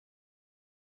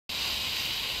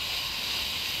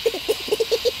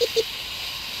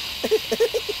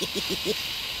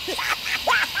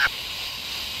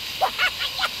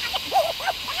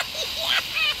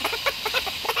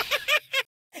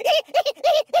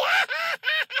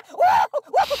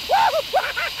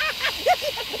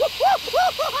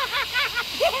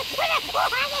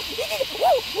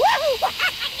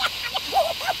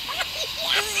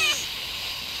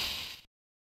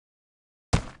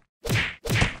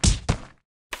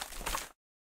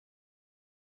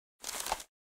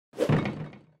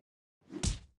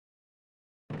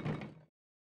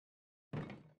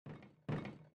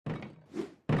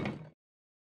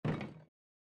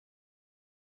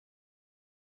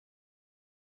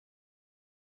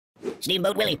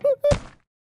Steamboat Willie.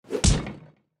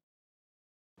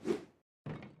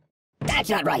 That's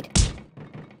not right.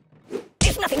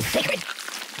 There's nothing sacred.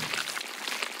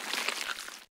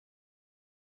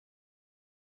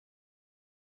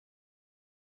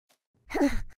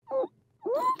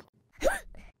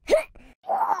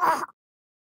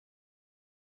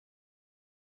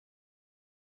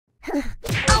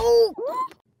 Oh!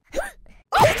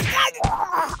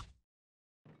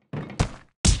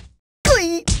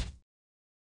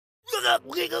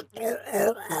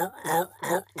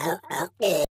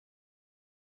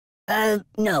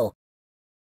 No.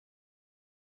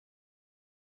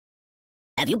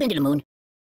 Have you been to the moon?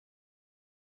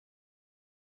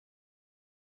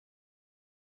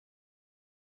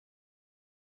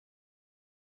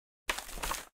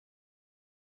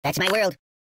 That's my world.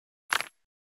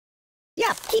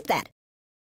 Yeah, keep that.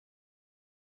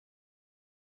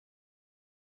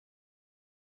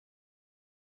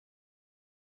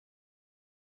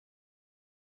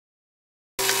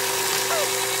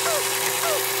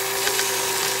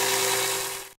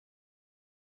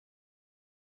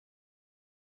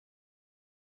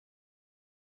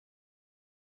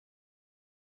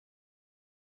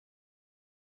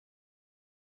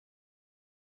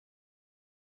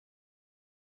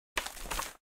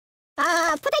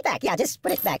 Put it back. Yeah, just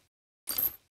put it back.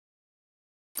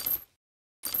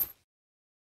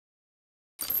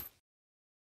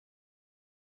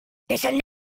 There's a...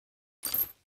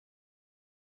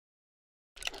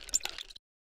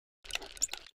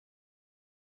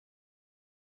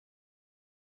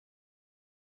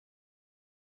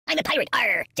 I'm a pirate.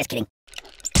 Arr! Just kidding.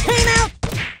 Time out!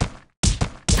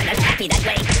 I'm not happy that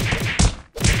way.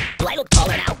 Do I look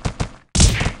taller now?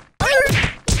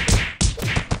 Arr!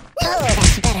 Oh,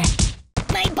 that's better.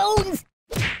 My bones!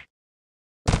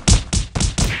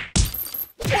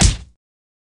 What?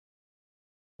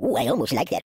 Ooh, I almost like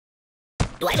that.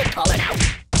 Do I look taller now?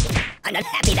 I'm not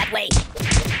happy that way.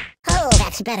 Oh,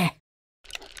 that's better.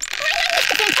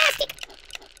 Mr. Fantastic!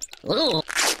 Ooh.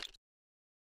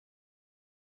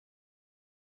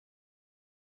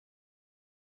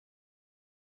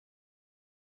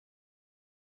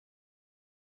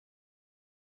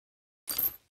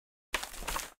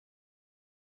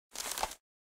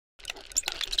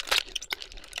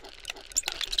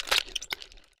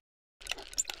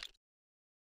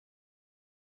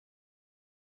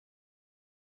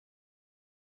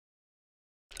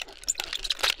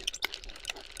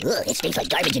 Ugh, it stinks like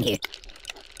garbage in here.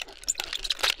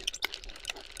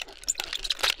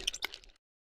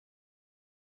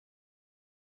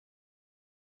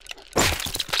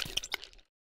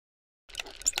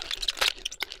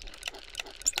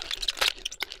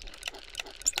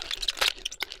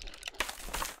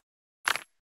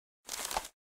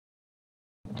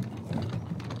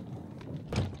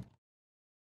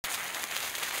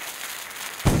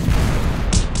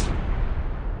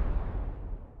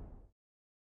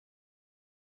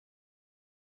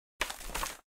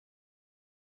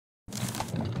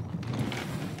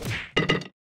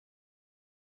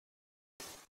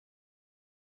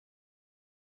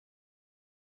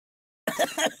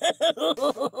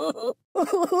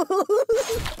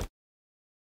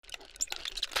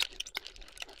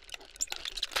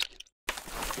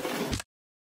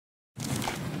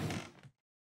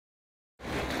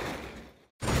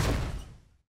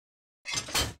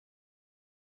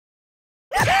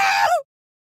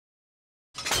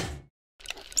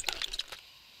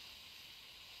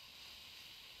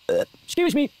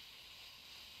 Excuse me.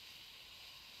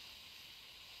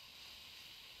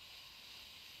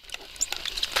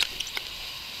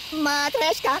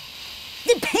 Matryoshka,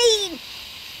 the pain!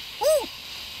 Ooh.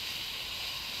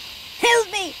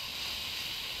 Help me!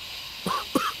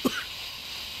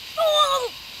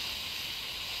 Oh.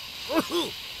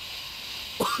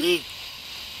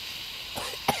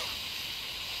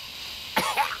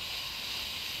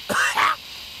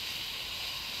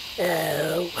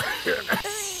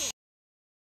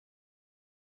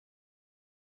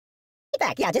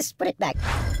 back. Yeah, just put it back.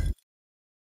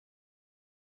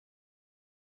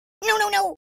 No, no,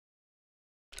 no.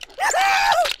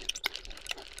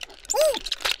 Oh,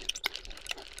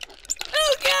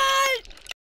 God!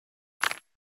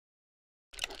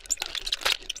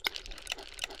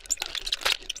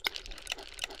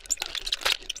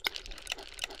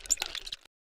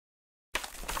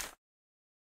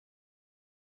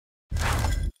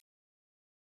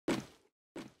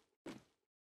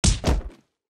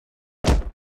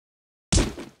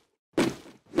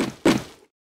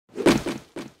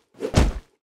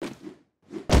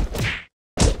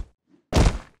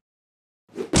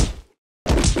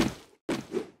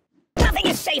 Nothing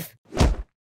is safe.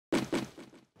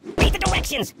 Read the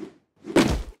directions.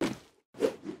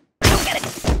 I don't get it.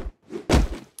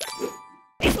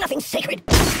 It's nothing sacred.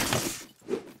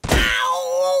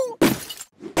 Ow!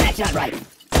 That's not right.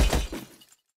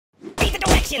 Read the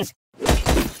directions.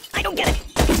 I don't get it.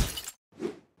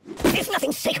 It's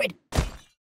nothing sacred.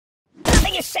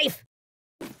 Nothing is safe.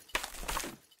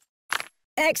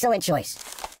 Excellent choice.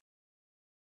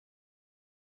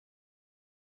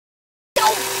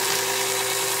 Go!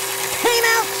 Time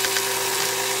out!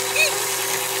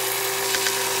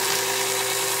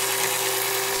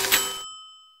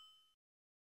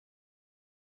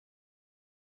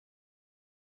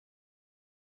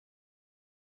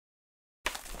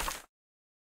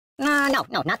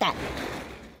 No, not that.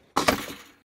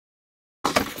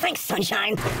 Thanks,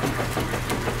 sunshine.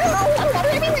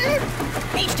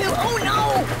 H2, oh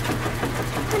no!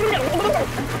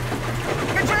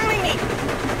 You're drowning me!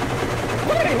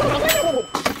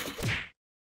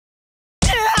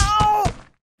 No!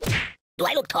 Do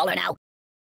I look taller now?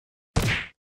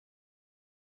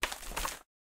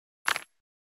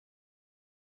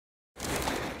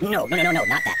 No, not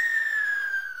that.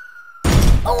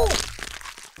 Oh!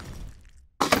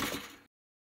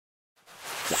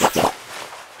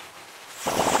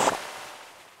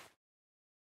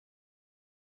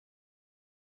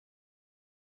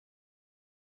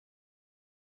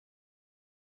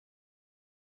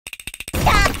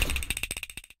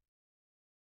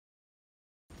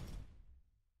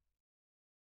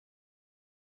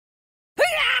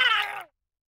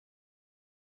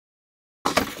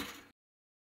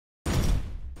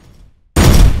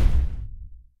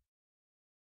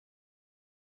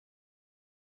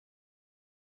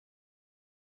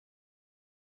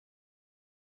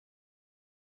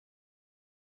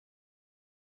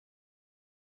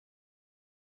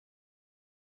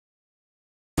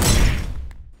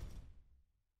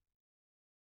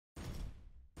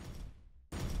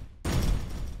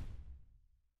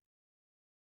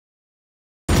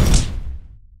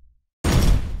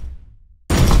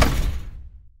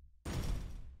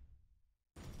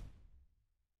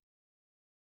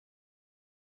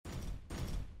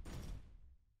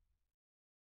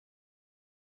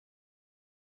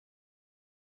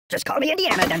 Just call me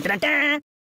Indiana. Dun, dun, dun.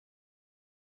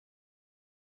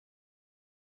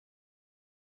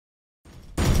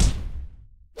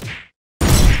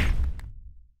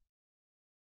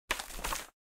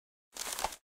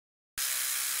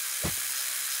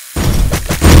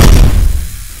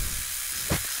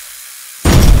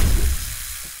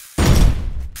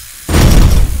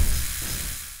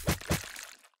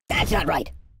 That's not right.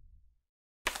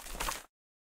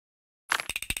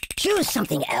 Choose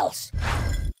something else.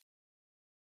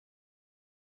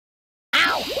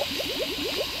 Ow!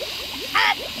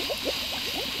 Ah!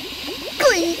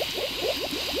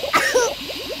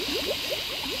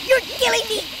 You're killing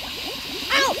me!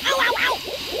 Ow! Ow! Ow! Ow!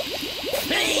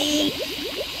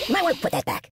 Might want to put that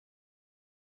back.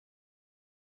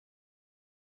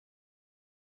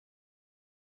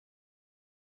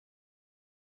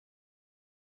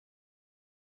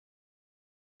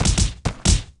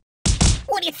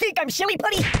 What do you think? I'm silly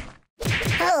putty?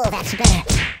 Oh, that's better.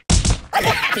 I'm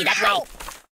not happy that way.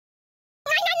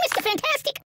 I'm Mr.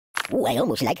 Fantastic. Ooh, I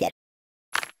almost like that.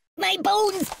 My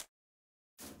bones!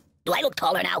 Do I look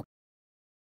taller now?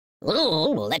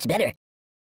 Oh, well, that's better.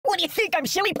 What do you think? I'm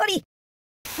silly putty?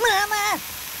 Mama!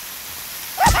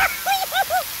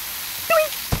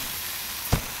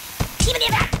 Even if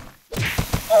that!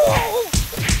 Oh!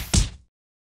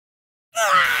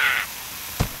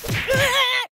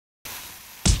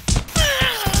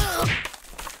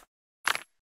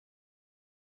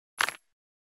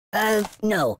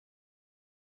 No.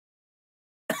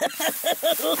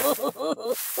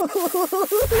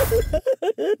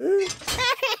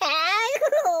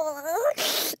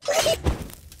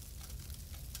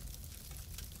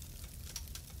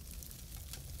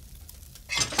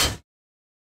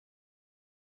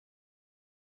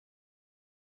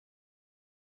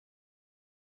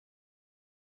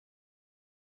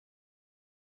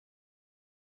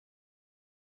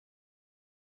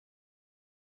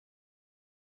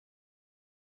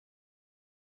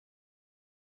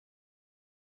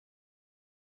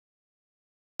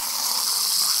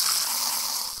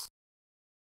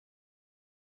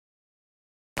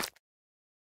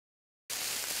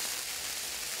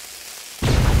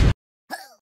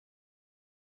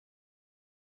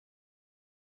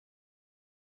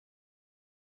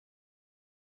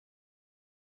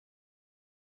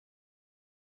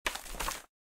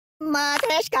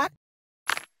 Matryoshka?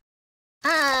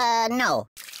 No.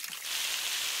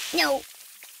 No.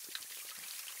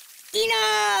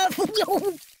 Enough!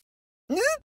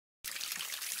 Hmm?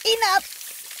 Enough!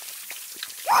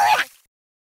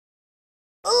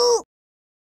 Ooh!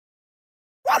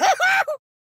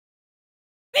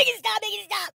 Make it stop! Make it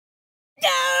stop!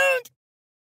 Don't!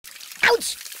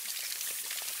 Ouch!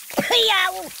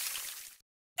 Yow!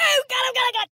 Oh, God, oh,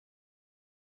 God, oh,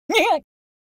 God!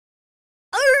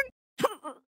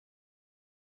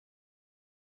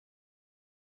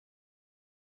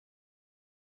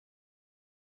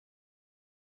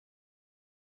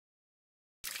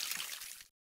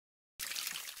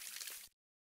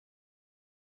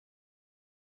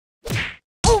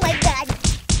 Oh, my God!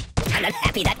 I'm not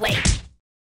happy that way.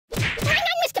 I'm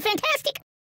Mr. Fantastic.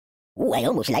 Ooh, I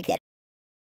almost like that.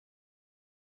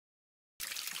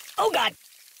 Oh, God!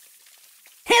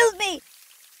 Help me!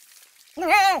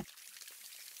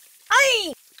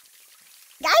 Aye!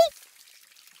 Guy?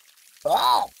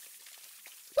 Oh!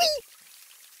 Whee!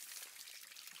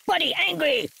 Buddy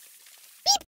angry!